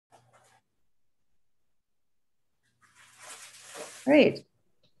Great.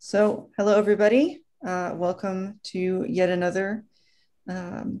 So, hello, everybody. Welcome to yet another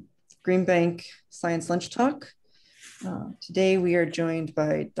um, Green Bank Science Lunch Talk. Today, we are joined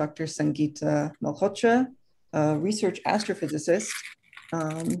by Dr. Sangeeta Malhotra, a research astrophysicist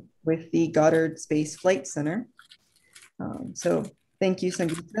with the Goddard Space Flight Center. So, thank you,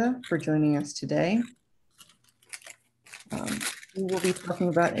 Sangeeta, for joining us today. We will be talking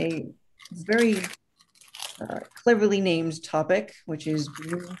about a very cleverly named topic, which is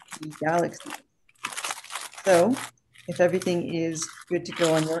green pea galaxies. So if everything is good to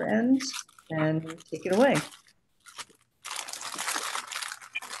go on your end, then take it away.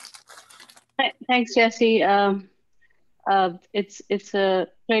 Thanks, Jesse. It's a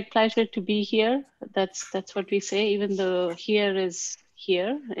great pleasure to be here. That's what we say, even though here is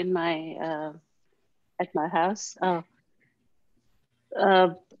here in my at my house.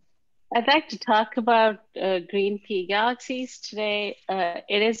 Uh, I'd like to talk about green pea galaxies today.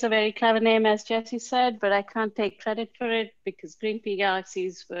 It is a very clever name, as Jesse said, but I can't take credit for it because green pea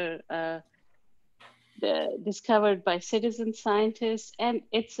galaxies were discovered by citizen scientists, and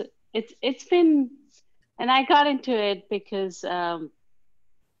it's been. And I got into it because uh,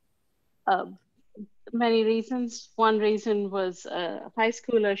 many reasons. One reason was a high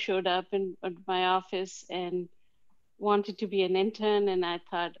schooler showed up in at my office and wanted to be an intern, and I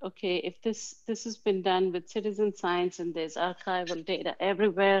thought, okay, if this has been done with citizen science and there's archival data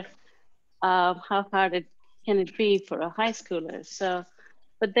everywhere, how hard can it be for a high schooler? So,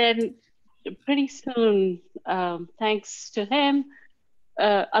 but then pretty soon, thanks to him,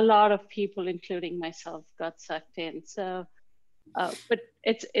 a lot of people, including myself, got sucked in. So, but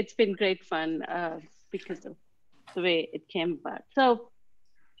it's been great fun because of the way it came about. So,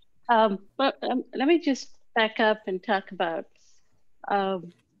 but let me just back up and talk about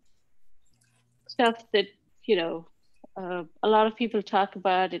um, stuff that you know a lot of people talk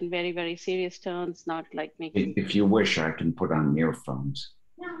about in very very serious tones, not like making. If you wish, I can put on earphones.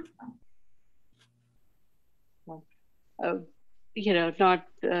 Uh, not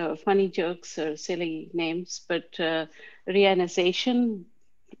funny jokes or silly names, but reionization,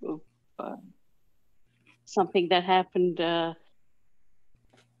 uh, something that happened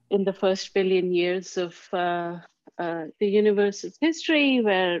in the first billion years of the universe's history,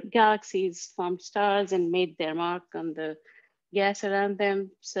 where galaxies formed stars and made their mark on the gas around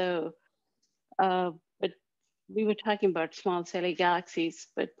them. So, but we were talking about small celly galaxies,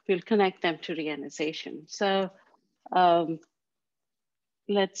 but we'll connect them to reionization. So um,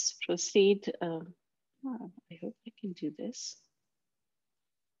 let's proceed. I hope I can do this.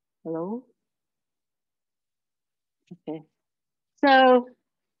 Hello? Okay. So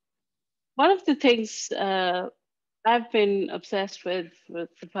one of the things I've been obsessed with for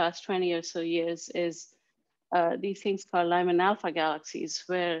the past 20 or so years is these things called Lyman-alpha galaxies,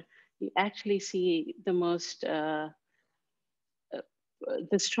 where you actually see the most, the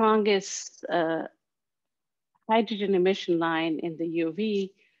strongest hydrogen emission line in the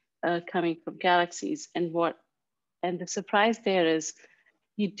UV coming from galaxies. And the surprise there is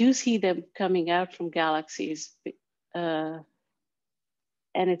you do see them coming out from galaxies. Uh,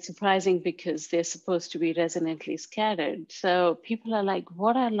 and it's surprising because they're supposed to be resonantly scattered. So people are like,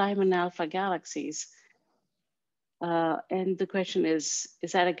 what are Lyman-alpha galaxies? And the question is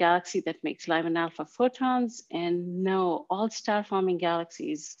that a galaxy that makes Lyman-alpha photons? And no, all star-forming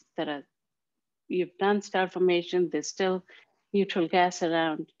galaxies you've done star formation, there's still neutral gas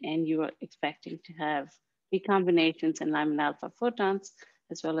around, and you are expecting to have recombinations and Lyman-alpha photons,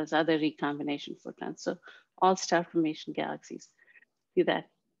 as well as other recombination photons. So all star formation galaxies do that.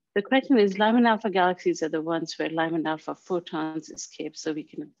 The question is, Lyman-alpha galaxies are the ones where Lyman-alpha photons escape so we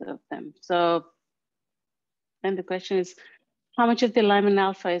can observe them. So, and the question is, how much of the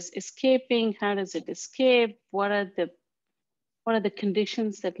Lyman-alpha is escaping? How does it escape? What are the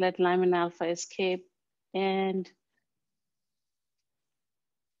conditions that let Lyman-alpha escape? And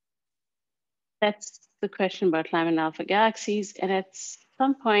that's the question about Lyman-alpha galaxies. And at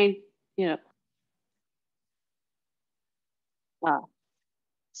some point, wow.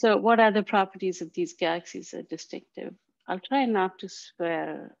 So what are the properties of these galaxies that are distinctive? I'll try not to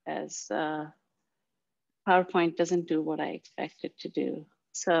swear, as PowerPoint doesn't do what I expect it to do.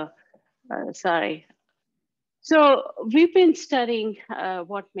 So sorry. So we've been studying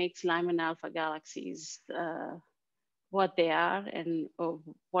what makes Lyman-alpha galaxies, what they are, and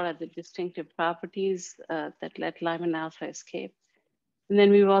what are the distinctive properties that let Lyman-alpha escape. And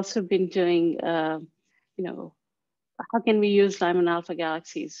then we've also been doing, how can we use Lyman-alpha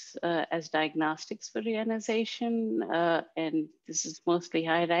galaxies as diagnostics for reionization? And this is mostly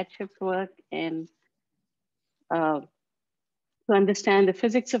high redshift work. And to understand the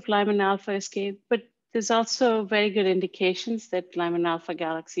physics of Lyman-alpha escape, but there's also very good indications that Lyman-alpha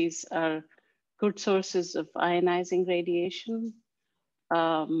galaxies are good sources of ionizing radiation.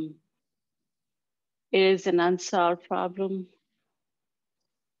 It is an unsolved problem,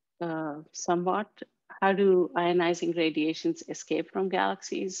 somewhat. How do ionizing radiations escape from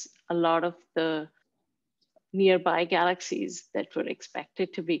galaxies? A lot of the nearby galaxies that were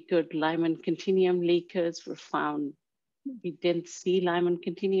expected to be good Lyman continuum leakers were found. We didn't see Lyman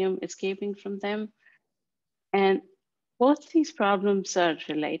continuum escaping from them. And both these problems are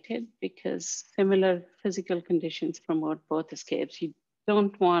related because similar physical conditions promote both escapes. You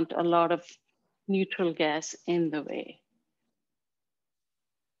don't want a lot of neutral gas in the way.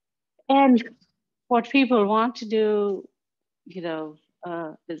 And what people want to do,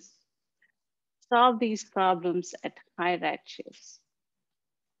 is solve these problems at high redshifts.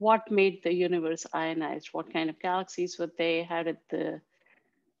 What made the universe ionized? What kind of galaxies were they?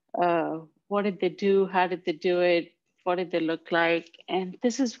 What did they do? How did they do it? What did they look like? And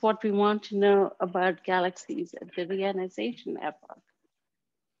this is what we want to know about galaxies at the reionization epoch.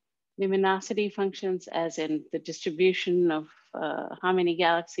 Luminosity functions, as in the distribution of how many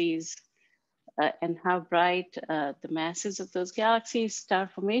galaxies and how bright the masses of those galaxies, star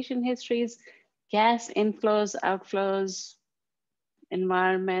formation histories, gas inflows, outflows,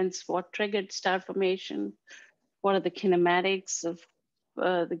 environments, what triggered star formation, what are the kinematics of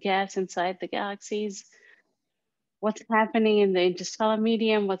the gas inside the galaxies, what's happening in the interstellar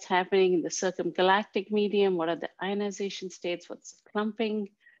medium, what's happening in the circumgalactic medium, what are the ionization states, what's the clumping,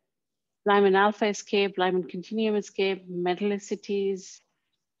 Lyman-alpha escape, Lyman continuum escape, metallicities,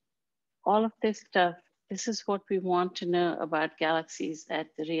 all of this stuff. This is what we want to know about galaxies at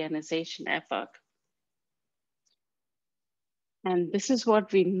the reionization epoch. And this is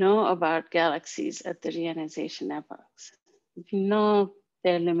what we know about galaxies at the reionization epochs. We know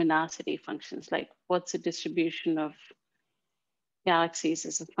their luminosity functions, like what's the distribution of galaxies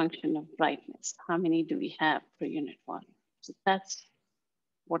as a function of brightness? How many do we have per unit volume? So that's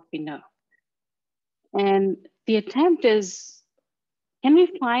what we know. And the attempt is, can we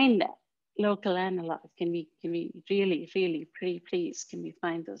find local analogs? Can we really, please, can we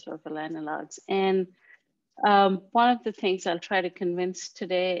find those local analogs? And one of the things I'll try to convince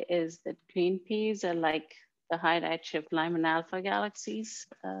today is that green peas are like the high redshift Lyman-alpha galaxies,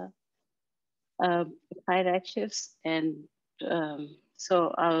 high redshifts. And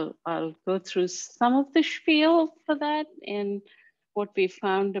so I'll go through some of the spiel for that and what we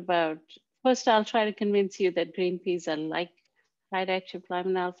found about. First, I'll try to convince you that green peas are like high redshift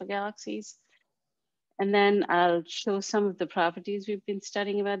Lyman-alpha galaxies. And then I'll show some of the properties we've been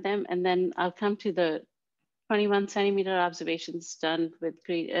studying about them. And then I'll come to the 21 centimeter observations done with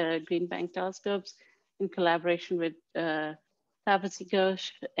Green Bank telescopes in collaboration with Tapasi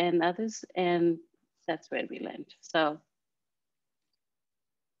Ghosh and others. And that's where we land. So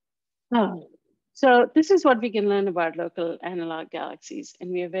this is what we can learn about local analog galaxies. And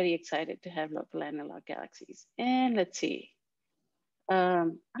we are very excited to have local analog galaxies. And let's see.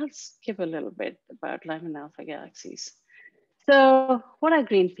 I'll skip a little bit about Lyman-alpha galaxies. So what are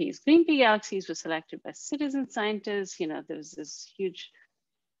green peas? Green pea galaxies were selected by citizen scientists. There was this huge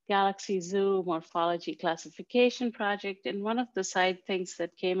galaxy zoo morphology classification project. And one of the side things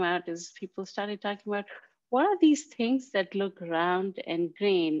that came out is people started talking about, what are these things that look round and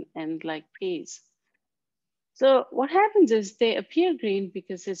green and like peas? So what happens is they appear green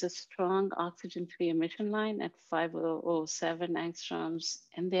because there's a strong oxygen-free emission line at 5007 angstroms,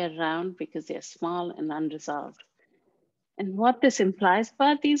 and they're round because they're small and unresolved. And what this implies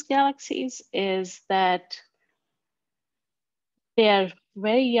about these galaxies is that they are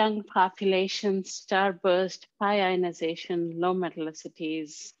very young populations, starburst, high ionization, low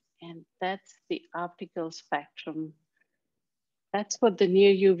metallicities, and that's the optical spectrum. That's what the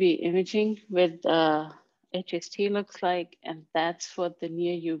near UV imaging with HST looks like, and that's what the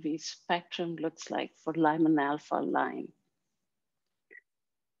near UV spectrum looks like for Lyman-alpha line.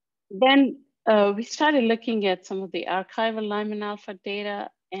 Then we started looking at some of the archival Lyman-alpha data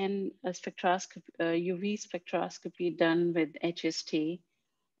and a spectroscopy, UV spectroscopy done with HST.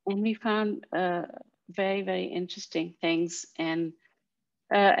 And we found very, very interesting things. And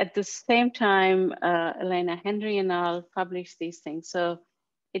at the same time, Elena Henry and I published these things. So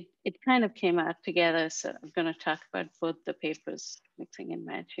it kind of came out together. So I'm going to talk about both the papers, mixing and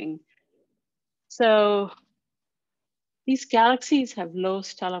matching. So these galaxies have low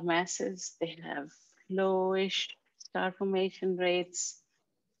stellar masses. They have lowish star formation rates,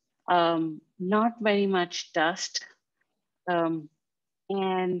 not very much dust.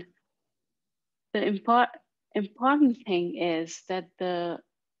 And important thing is that the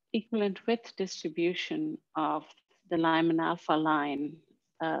equivalent width distribution of the Lyman-alpha line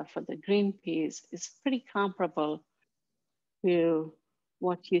for the green peas is pretty comparable to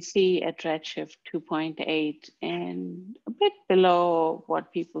what you see at redshift 2.8 and a bit below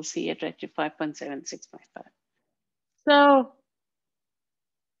what people see at redshift 5.7, 6.5. So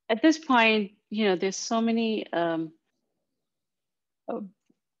at this point, there's so many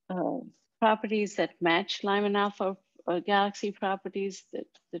properties that match Lyman-alpha galaxy properties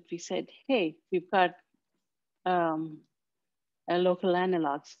that we said, hey, we've got local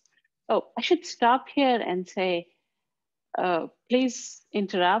analogs. Oh, I should stop here and say, please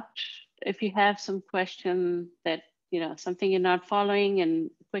interrupt if you have some question that, something you're not following, and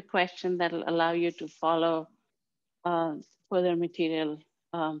a quick question that'll allow you to follow further material.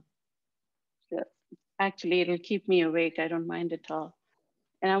 Actually, it'll keep me awake. I don't mind at all.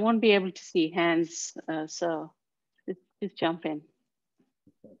 And I won't be able to see hands, so just jump in.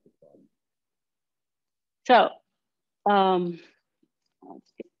 So I'll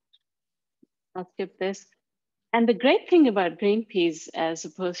skip this. And the great thing about green peas as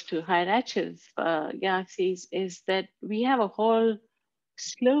opposed to high redshift galaxies is that we have a whole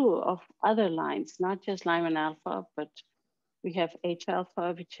slew of other lines, not just Lyman-alpha, but we have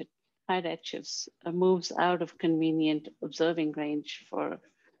H-alpha, which at high redshifts moves out of convenient observing range for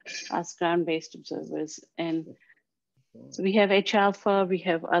us ground-based observers. And so we have H-alpha, we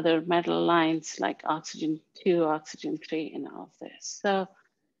have other metal lines like oxygen 2, oxygen 3, and all of this. So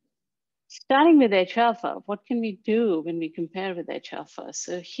starting with H-alpha, what can we do when we compare with H-alpha?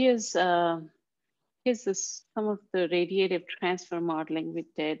 So here's some of the radiative transfer modeling we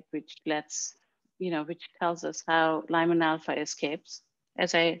did, which which tells us how Lyman-alpha escapes.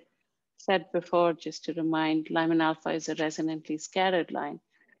 As I said before, just to remind, Lyman-alpha is a resonantly scattered line.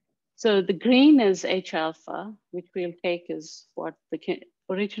 So the green is H-alpha, which we'll take as what the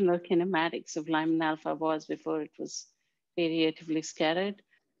original kinematics of Lyman-alpha was before it was radiatively scattered.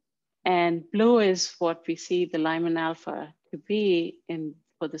 And blue is what we see the Lyman-alpha to be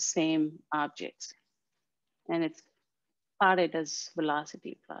for the same objects. And it's plotted as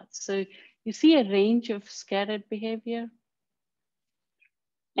velocity plots. So you see a range of scattered behavior.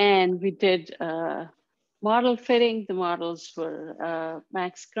 And we did model fitting. The models were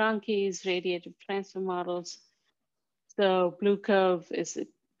Max Gronke's radiative transfer models. So blue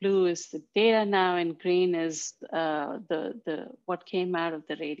is the data now, and green is what came out of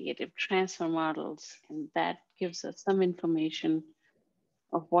the radiative transfer models, and that gives us some information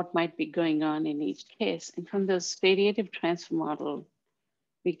of what might be going on in each case. And from this radiative transfer model,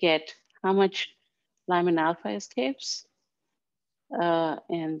 we get how much Lyman-alpha escapes,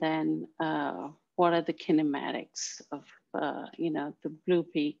 and then what are the kinematics of the blue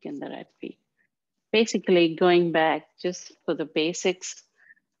peak and the red peak. Basically, going back just for the basics,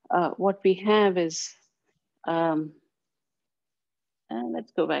 what we have is, let's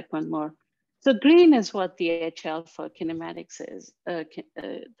go back one more. So green is what the H-alpha kinematics is,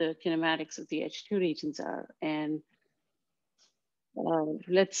 the kinematics of the H2 regions are. And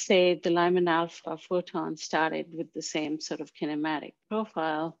let's say the Lyman-alpha photon started with the same sort of kinematic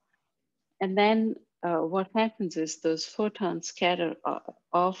profile. And then what happens is those photons scatter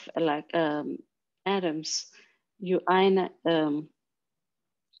off like atoms.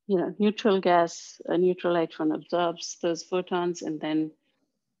 Neutral gas, a neutral electron absorbs those photons, and then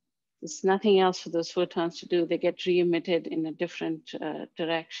there's nothing else for those photons to do. They get re-emitted in a different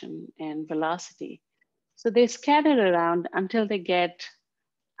direction and velocity. So they scatter around until they get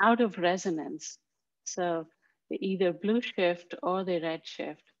out of resonance. So they either blue shift or they red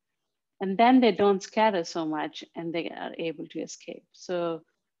shift. And then they don't scatter so much and they are able to escape. So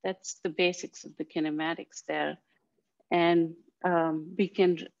that's the basics of the kinematics there. And we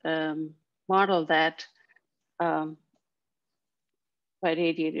can model that by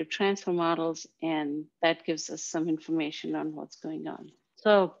radiative transfer models, and that gives us some information on what's going on.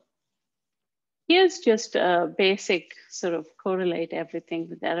 So here's just a basic sort of correlate everything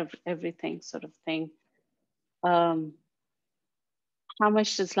with everything sort of thing. How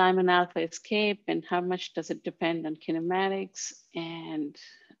much does Lyman-alpha escape, and how much does it depend on kinematics, and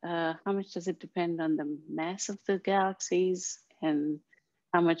how much does it depend on the mass of the galaxies and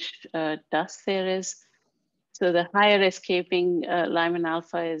how much dust there is. So the higher escaping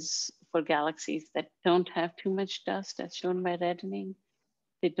Lyman-alpha is for galaxies that don't have too much dust, as shown by reddening.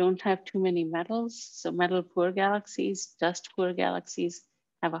 They don't have too many metals. So metal poor galaxies, dust poor galaxies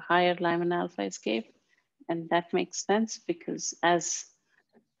have a higher Lyman-alpha escape. And that makes sense because as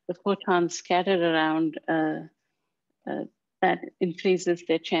the photons scatter around, that increases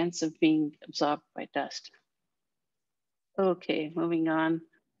their chance of being absorbed by dust. Okay, moving on.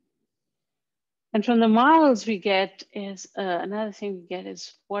 And from the models we get is, another thing we get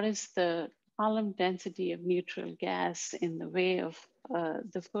is what is the column density of neutral gas in the way of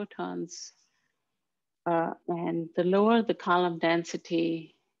the photons. And the lower the column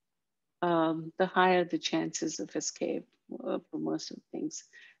density, the higher the chances of escape for most of the things.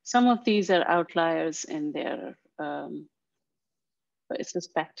 Some of these are outliers and they're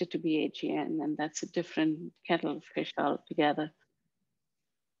suspected to be AGN, and that's a different kettle of fish altogether.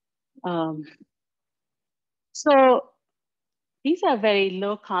 So these are very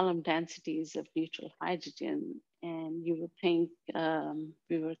low column densities of neutral hydrogen, and you would think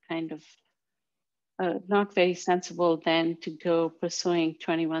we were kind of not very sensible then to go pursuing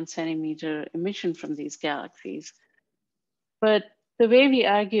 21 centimeter emission from these galaxies. But the way we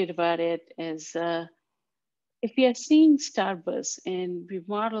argued about it is if we are seeing starbursts and we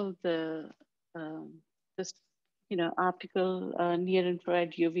model the optical near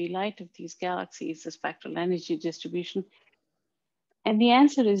infrared UV light of these galaxies, the spectral energy distribution. And the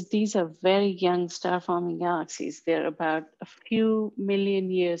answer is these are very young star-forming galaxies. They're about a few million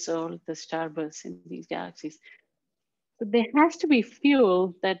years old, the starbursts in these galaxies. So there has to be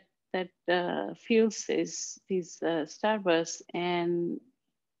fuel that fuels these starbursts, and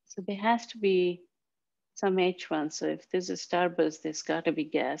so there has to be some H1. So if there's a starburst, there's got to be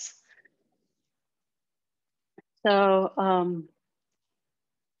gas. So I'll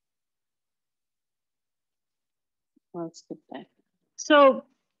skip that. So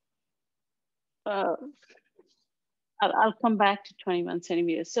I'll come back to 21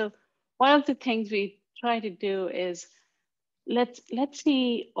 centimeters. So one of the things we try to do is let's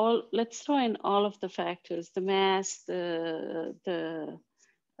throw in all of the factors: the mass, the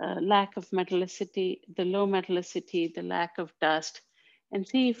lack of metallicity, the low metallicity, the lack of dust, and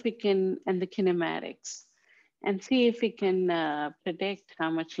see if we can, and the kinematics, and see if we can predict how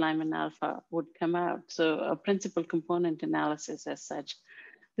much Lyman-alpha would come out. So a principal component analysis as such.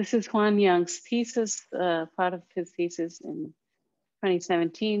 This is Huan Yang's thesis, part of his thesis in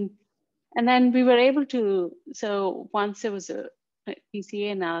 2017. And then we were able to, so once there was a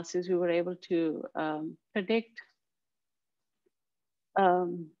PCA analysis, we were able to predict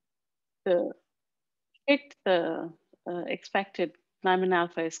the expected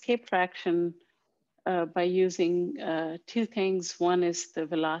Lyman-alpha escape fraction by using two things. One is the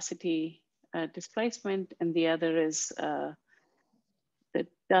velocity displacement, and the other is the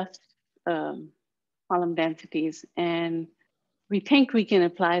dust column densities. And we think we can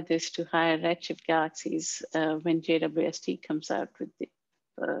apply this to higher redshift galaxies when JWST comes out with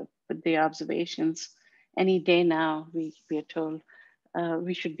the observations. Any day now, we are told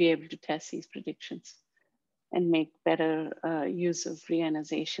we should be able to test these predictions and make better use of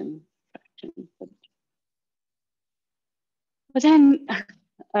reionization fraction. But then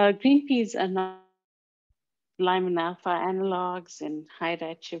green peas are not Lyman-alpha analogs and high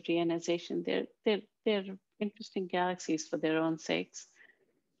redshift reionization. They're interesting galaxies for their own sakes.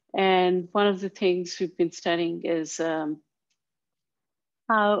 And one of the things we've been studying is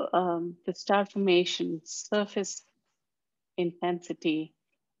how the star formation surface intensity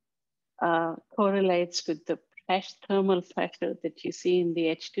correlates with the thermal pressure that you see in the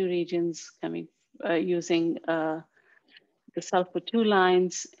H2 regions coming using the sulfur 2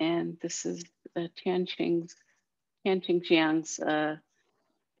 lines. And this is Tianqing Jiang's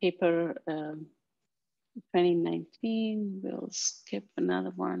paper 2019. We'll skip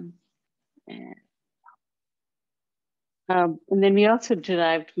another one. And then we also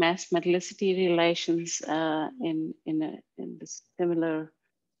derived mass metallicity relations in this similar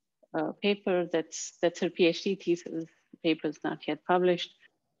paper that's her PhD thesis. The paper is not yet published,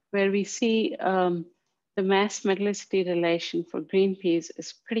 where we see the mass metallicity relation for green peas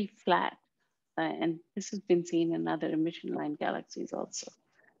is pretty flat. And this has been seen in other emission line galaxies also.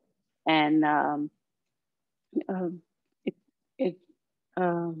 And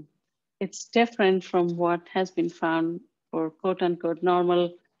it's different from what has been found for quote unquote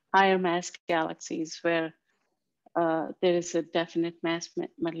normal higher mass galaxies, where there is a definite mass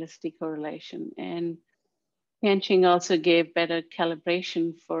metallicity correlation. And Tianqing also gave better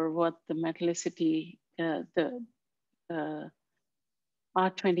calibration for what the metallicity, the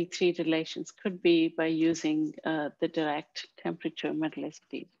R23 relations could be by using the direct temperature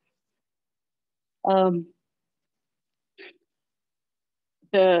metallicity.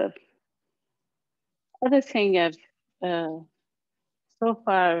 The other thing I've so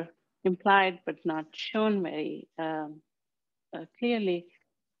far implied but not shown very clearly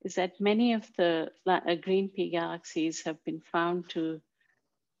is that many of the green pea galaxies have been found to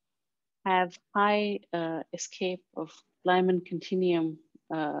have high escape of Lyman continuum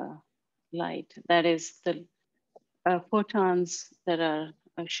light. That is the photons that are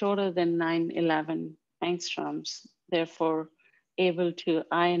shorter than 911 angstroms, therefore able to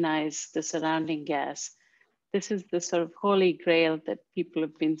ionize the surrounding gas. This is the sort of holy grail that people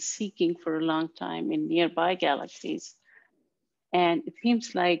have been seeking for a long time in nearby galaxies. And it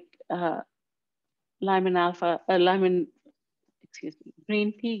seems like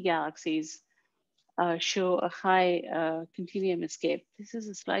green Pea galaxies show a high continuum escape. This is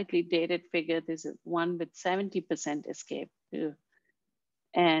a slightly dated figure. There's one with 70% escape too.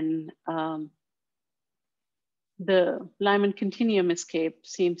 And the Lyman continuum escape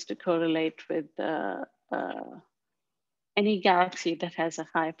seems to correlate with any galaxy that has a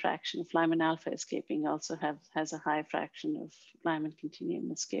high fraction of Lyman-alpha escaping also has a high fraction of Lyman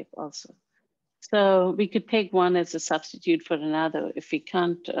continuum escape also. So we could take one as a substitute for another if we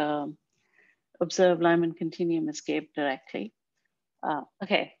can't observe Lyman continuum escape directly.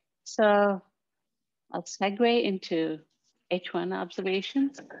 Okay, so I'll segue into H1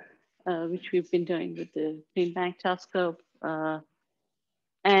 observations, which we've been doing with the Green Bank telescope,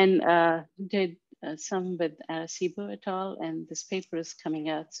 and did some with Arecibo et al. And this paper is coming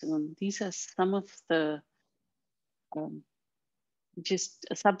out soon. These are some of the just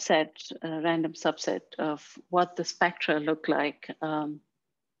a subset, a random subset of what the spectra look like.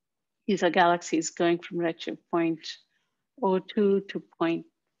 These are galaxies going from redshift 0.02 to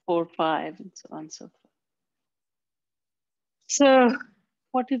 0.45 and so on and so forth. So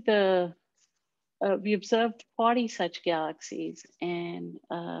what did we observed 40 such galaxies and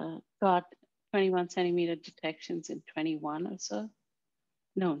got 21 centimeter detections in 21 or so.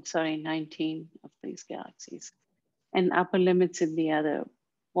 No, sorry, 19 of these galaxies and upper limits in the other.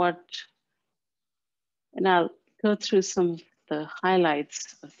 And I'll go through some of the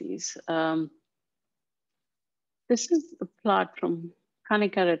highlights of these. This is a plot from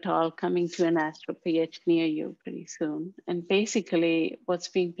Kanikar et al. Coming to an astro PH near you pretty soon. And basically what's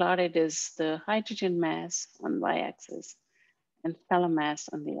being plotted is the hydrogen mass on y-axis and stellar mass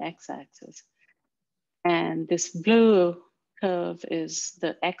on the x-axis. And this blue curve is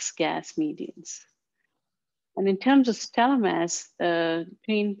the X-gas medians. And in terms of stellar mass, the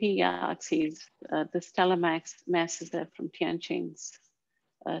green Pea galaxies, the stellar masses are from Jiang's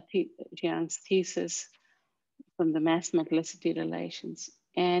thesis from the mass metallicity relations.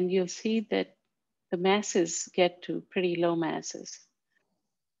 And you'll see that the masses get to pretty low masses.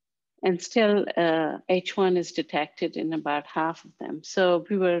 And still H1 is detected in about half of them. So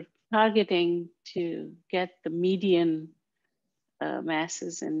we were targeting to get the median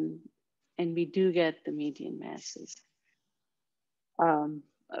masses and we do get the median masses.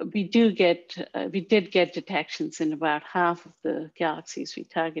 We did get detections in about half of the galaxies we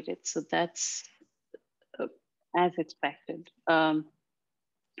targeted. So that's as expected. It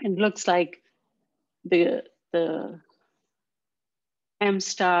looks like the M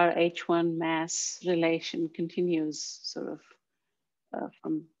star H1 mass relation continues sort of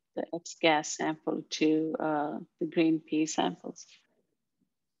from the X gas sample to the green Pea samples.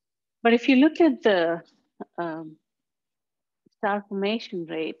 But if you look at the star formation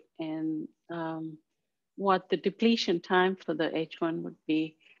rate and what the depletion time for the H1 would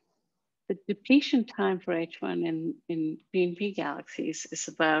be, the depletion time for H1 in green Pea galaxies is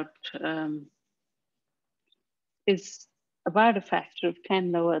about a factor of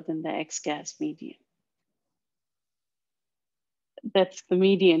 10 lower than the X gas median. That's the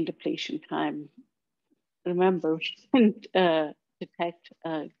median depletion time. Remember, we didn't detect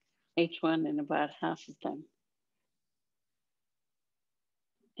H1 in about half of them.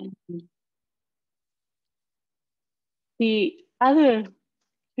 And the other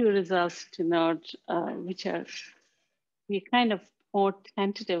two results to note, which are, we're kind of more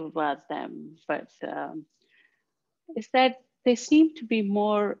tentative about them, but is that they seem to be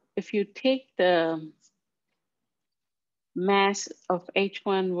more, if you take the mass of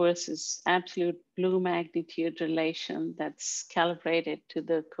H1 versus absolute blue magnitude relation that's calibrated to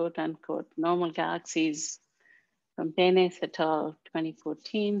the quote unquote normal galaxies from Dennis et al.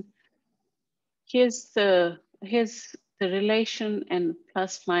 2014. Here's the relation and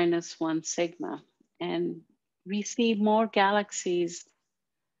plus minus 1 sigma. And we see more galaxies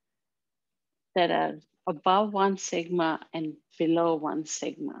that are above 1 sigma and below 1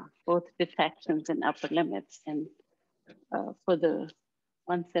 sigma, both detections and upper limits. And for the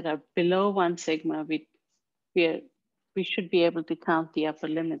ones that are below 1 sigma, we should be able to count the upper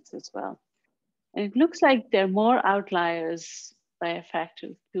limits as well. And it looks like there are more outliers by a factor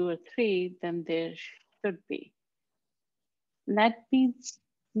of 2 or 3 than there should be. And that means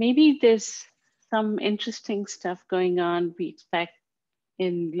maybe there's some interesting stuff going on. We expect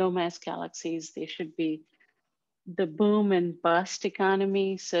in low mass galaxies, there should be the boom and bust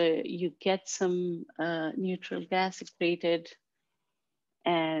economy. So you get some neutral gas accreted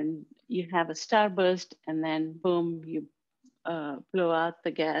and you have a starburst, and then boom, you blow out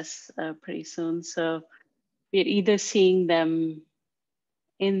the gas pretty soon. So we're either seeing them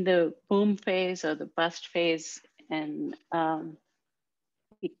in the boom phase or the bust phase, and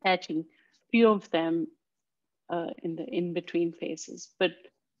we're catching few of them in the in-between phases. But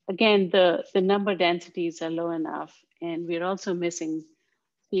again, the number densities are low enough, and we're also missing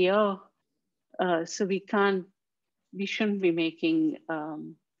CO, so we shouldn't be making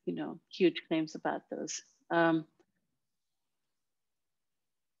huge claims about those.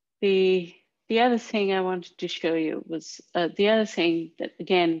 The other thing I wanted to show you was the other thing that,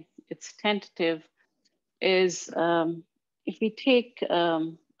 again, it's tentative, is if we take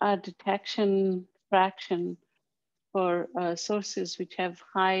our detection fraction for sources which have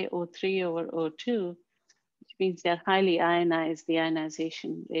high O3 over O2, which means they're highly ionized, the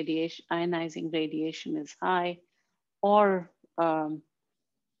ionizing radiation is high, or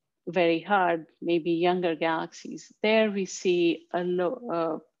very hard, maybe younger galaxies. There we see a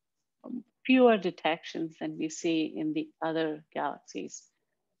low, fewer detections than we see in the other galaxies.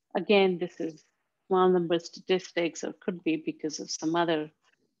 Again, this is small number statistics, or could be because of some other,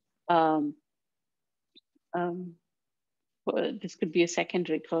 this could be a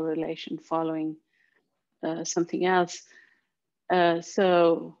secondary correlation following something else.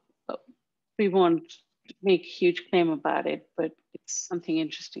 So we won't make a huge claim about it, but it's something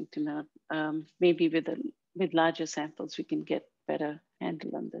interesting to note. Maybe with larger samples, we can get better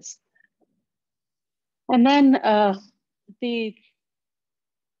handle on this. And then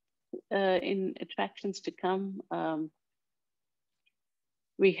in attractions to come,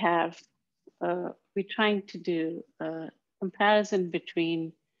 we're trying to do a comparison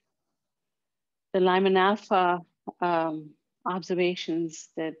between the Lyman-alpha observations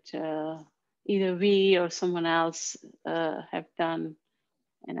that either we or someone else have done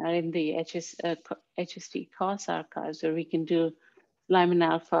and are in the HST COS archives, where we can do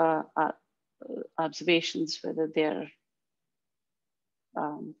Lyman-alpha observations, whether they're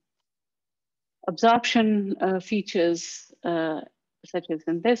absorption features such as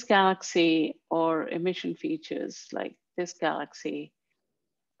in this galaxy, or emission features like this galaxy.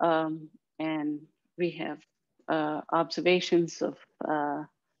 And we have observations of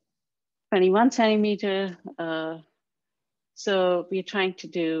 21 centimeter. So we're trying to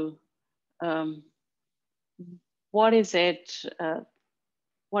do, what is it?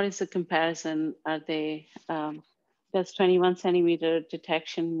 What is the comparison? Are they, does 21 centimeter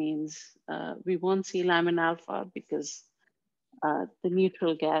detection means we won't see Lyman-alpha because the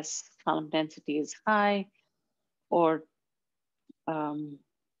neutral gas column density is high, or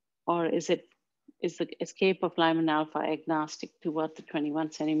is the escape of Lyman-alpha agnostic to what the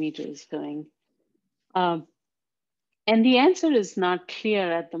 21 centimeter is doing? And the answer is not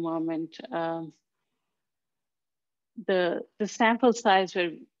clear at the moment. The sample size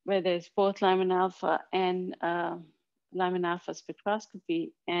where there's both Lyman-alpha and Lyman-alpha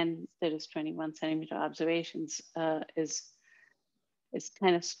spectroscopy, and there is 21 centimeter observations, is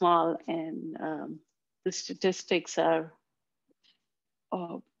kind of small, and the statistics are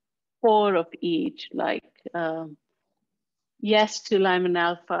 4 of each, like yes to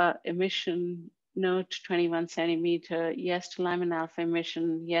Lyman-alpha emission, no to 21 centimeter, yes to Lyman-alpha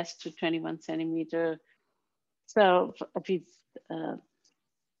emission, yes to 21 centimeter. So if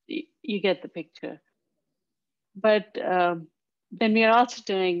you get the picture. But then we are also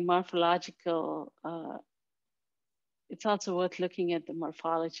doing morphological, it's also worth looking at the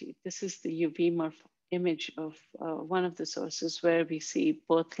morphology. This is the UV image of one of the sources where we see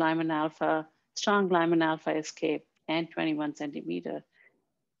both Lyman-alpha, strong Lyman-alpha escape, and 21 centimeter.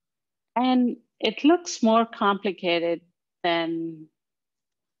 And it looks more complicated than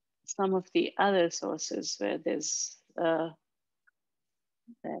some of the other sources where there's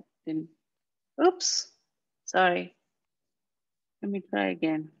oops, sorry. Let me try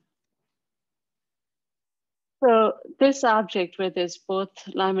again. So this object where there's both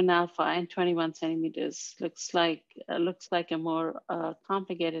Lyman-alpha and 21 centimeters looks like a more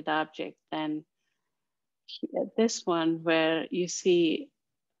complicated object than this one, where you see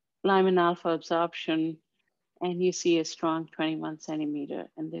Lyman-alpha absorption and you see a strong 21 centimeter,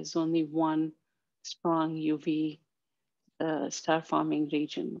 and there's only one strong UV star forming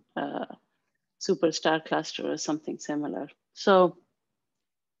region, superstar cluster or something similar. So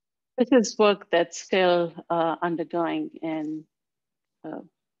this is work that's still undergoing, and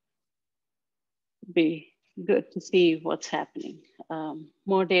be good to see what's happening.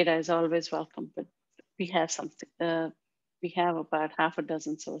 More data is always welcome, but we have something. We have about half a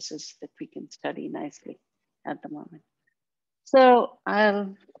dozen sources that we can study nicely at the moment. So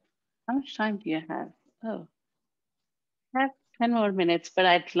how much time do you have? Oh, I have 10 more minutes, but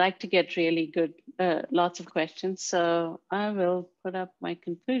I'd like to get really good, lots of questions. So I will put up my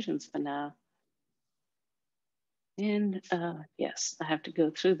conclusions for now. And yes, I have to go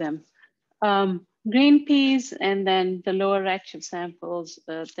through them. Green peas and then the lower redshift samples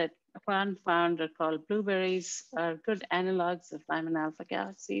that Juan found are called blueberries are good analogs of Lyman-alpha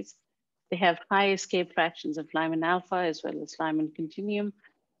galaxies. They have high escape fractions of Lyman-alpha as well as Lyman continuum.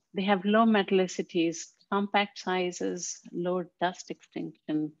 They have low metallicities, compact sizes, low dust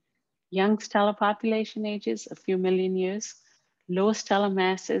extinction, young stellar population ages, a few million years, low stellar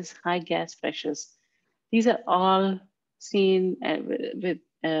masses, high gas pressures. These are all seen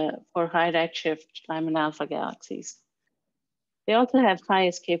for high redshift Lyman-alpha galaxies. They also have high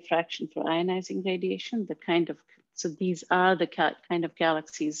escape fraction for ionizing radiation, so these are the kind of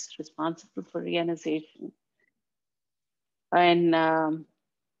galaxies responsible for reionization. And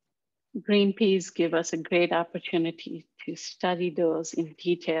green peas give us a great opportunity to study those in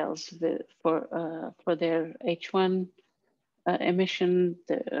details for their H1 emission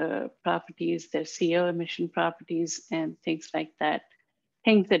properties, their CO emission properties, and things like that.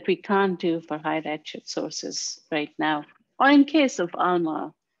 Things that we can't do for high redshift sources right now. Or in case of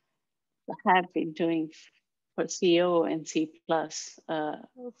ALMA, have been doing for CO and C plus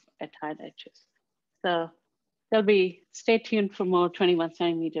at high redshift. So stay tuned for more 21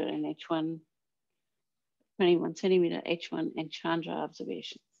 centimeter and H1, 21 centimeter H1 and Chandra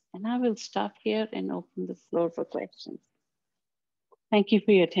observations. And I will stop here and open the floor for questions. Thank you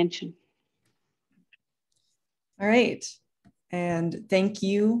for your attention. All right. And thank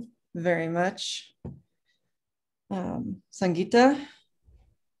you very much, Sangeeta.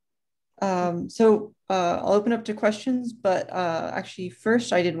 I'll open up to questions, but actually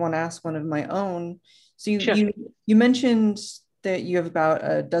first I did want to ask one of my own. So Sure. you mentioned that you have about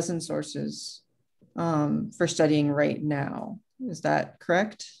a dozen sources for studying right now. Is that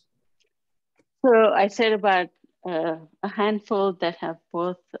correct? So I said about a handful that have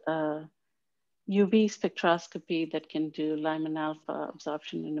both UV spectroscopy that can do Lyman-alpha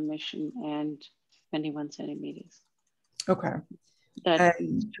absorption and emission and 21 centimeters. Okay.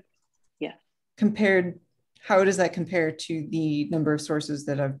 Yeah. How does that compare to the number of sources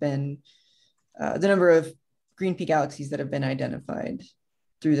that have been, the number of green pea galaxies that have been identified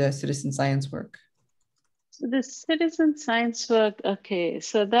through the citizen science work? So the citizen science work, okay,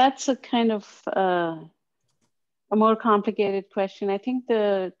 so that's a kind of a more complicated question. I think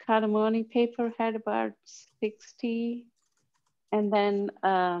the Cardamone paper had about 60, and then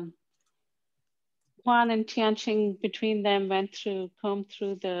Juan and Tianqing between them combed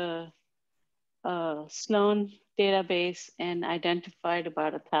through the Sloan database and identified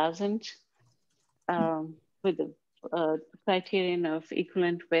about 1,000 with the criterion of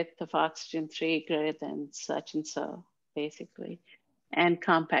equivalent width of oxygen 3 greater than such and so, basically, and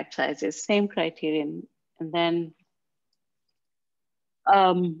compact sizes, same criterion. And then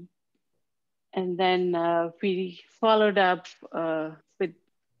we followed up with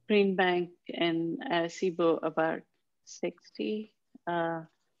Green Bank and SIBO about 60.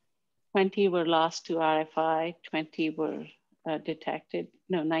 20 were lost to RFI, 20 were detected.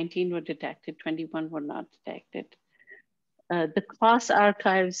 No, 19 were detected, 21 were not detected. The class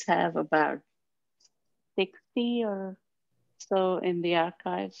archives have about 60 or so in the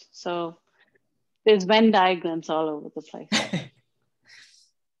archives. So there's Venn diagrams all over the place.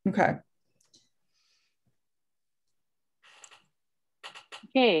 Okay.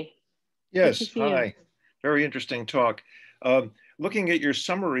 Okay. Yes, hi. Very interesting talk. Looking at your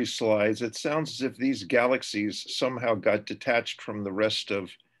summary slides, it sounds as if these galaxies somehow got detached from the rest of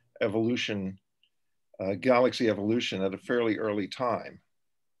evolution, galaxy evolution at a fairly early time.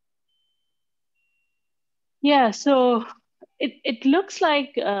 Yeah, so it looks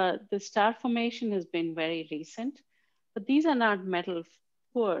like the star formation has been very recent, but these are not metal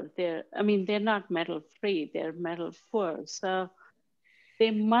poor. They're not metal free, they're metal poor. So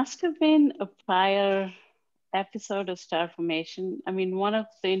there must have been a prior episode of star formation. I mean, one of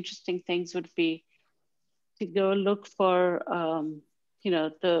the interesting things would be to go look for,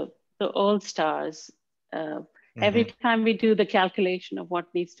 the old stars. Every time we do the calculation of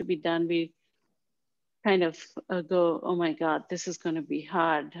what needs to be done, we kind of go, oh my God, this is going to be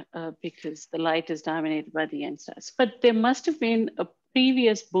hard because the light is dominated by the young stars. But there must have been a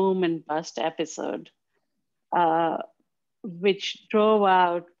previous boom and bust episode which drove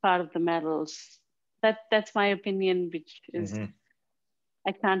out part of the metals that's my opinion, which is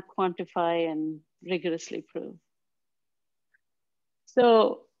I can't quantify and rigorously prove.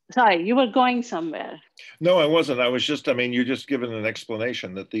 So, sorry, you were going somewhere. No, I wasn't. I was just, I mean, you're just given an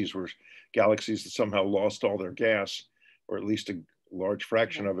explanation that these were galaxies that somehow lost all their gas, or at least a large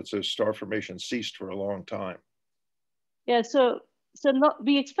fraction of it, so star formation ceased for a long time. Yeah, so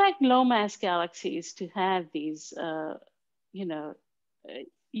we expect low mass galaxies to have these, you know,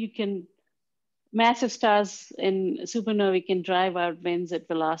 massive stars in supernovae can drive out winds at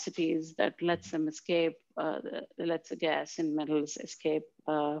velocities that lets them escape, lets the gas and metals escape.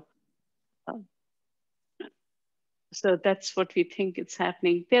 So that's what we think is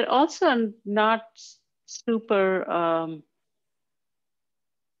happening. They're also not super,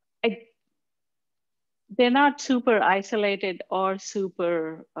 they're not super isolated or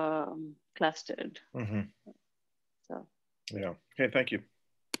super clustered. So. Yeah, okay, thank you.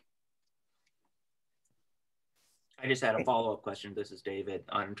 I just had a follow-up question. This is David.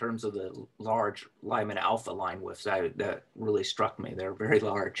 In terms of the large Lyman-alpha line widths, that really struck me. They're very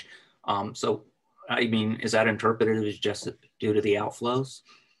large. So, I mean, is that interpreted as just due to the outflows?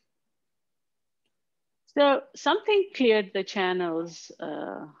 So something cleared the channels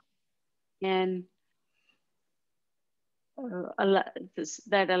and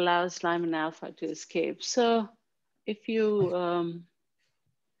that allows Lyman-alpha to escape. So if you,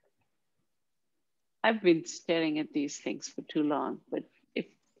 I've been staring at these things for too long, but if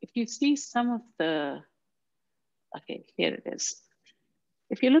you see some of the, okay, here it is.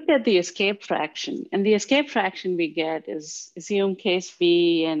 If you look at the escape fraction, and the escape fraction we get is assume case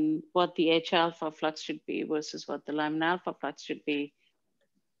B and what the H alpha flux should be versus what the Lyman-alpha flux should be.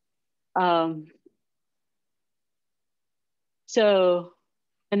 So,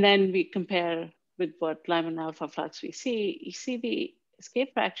 and then we compare with what Lyman-alpha flux we see. You see the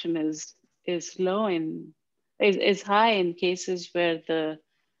escape fraction is low is high in cases where the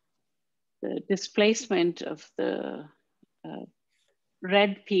displacement of the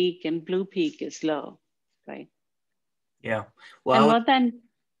red peak and blue peak is low, right? Yeah. Well, and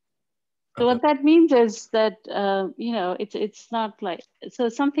what that means is that you know, it's not like, so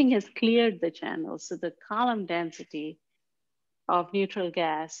something has cleared the channel, so the column density of neutral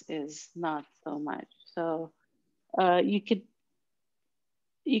gas is not so much. So you could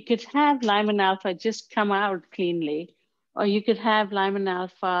have Lyman-alpha just come out cleanly, or you could have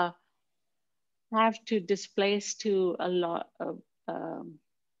Lyman-alpha have to displace to a lot of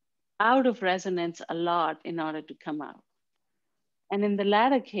out of resonance a lot in order to come out. And in the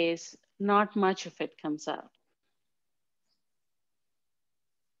latter case, not much of it comes out.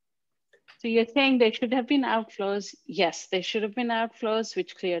 So you're saying there should have been outflows. Yes, there should have been outflows,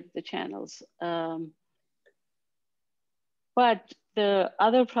 which cleared the channels. But the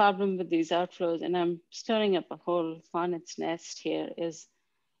other problem with these outflows, and I'm stirring up a whole hornet's nest here, is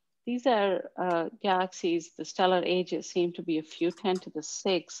these are galaxies, the stellar ages seem to be a few 10 to the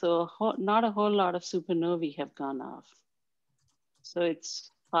 6, so not a whole lot of supernovae have gone off. So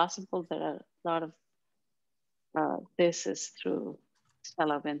it's possible that a lot of this is through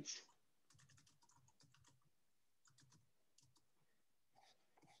stellar winds.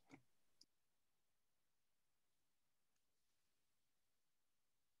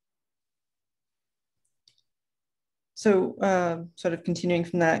 So sort of continuing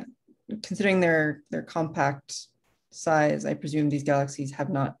from that, considering their compact size, I presume these galaxies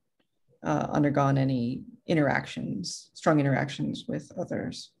have not undergone any strong interactions with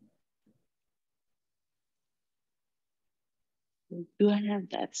others. Do I have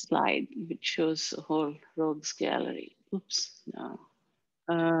that slide which shows a whole rogues gallery? Oops, no.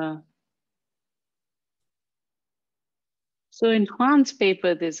 So in Juan's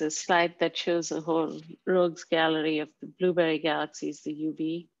paper, there's a slide that shows a whole rogues gallery of the blueberry galaxies, the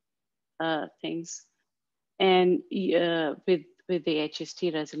UV things, and with the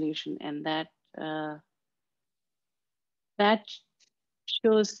HST resolution, and that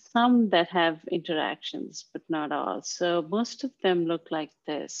shows some that have interactions, but not all. So most of them look like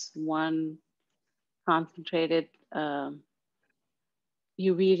this: one concentrated UV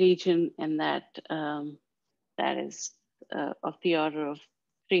region, and that is of the order of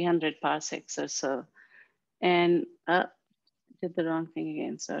 300 parsecs or so. And did the wrong thing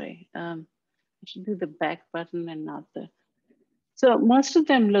again, sorry. I should do the back button and not the. So most of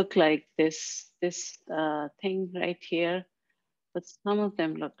them look like this thing right here, but some of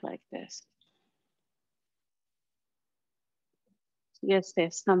them look like this. Yes,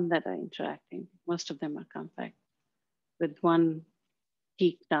 there's some that are interacting. Most of them are compact with one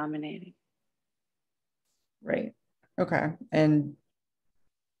peak dominating. Right, okay. And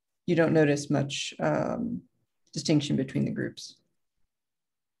you don't notice much distinction between the groups.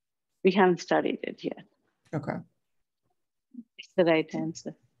 We haven't studied it yet. Okay. It's the right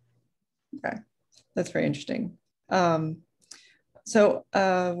answer. Okay, that's very interesting. So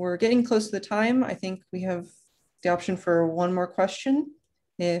we're getting close to the time. I think we have the option for one more question.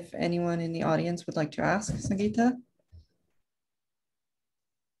 If anyone in the audience would like to ask Sangeeta.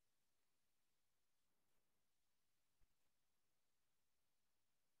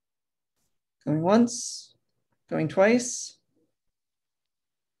 Going once, going twice.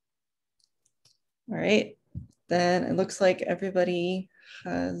 All right, then it looks like everybody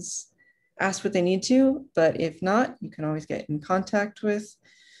has asked what they need to, but if not, you can always get in contact with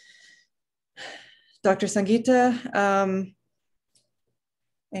Dr. Sangeeta.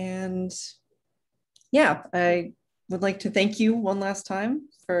 And yeah, I would like to thank you one last time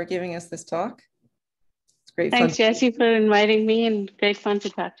for giving us this talk. It's great fun. Thanks, Jessie, for inviting me, and great fun to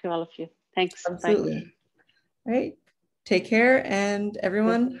talk to all of you. Thanks. Absolutely. Bye. All right, take care, and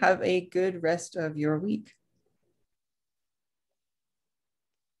everyone have a good rest of your week.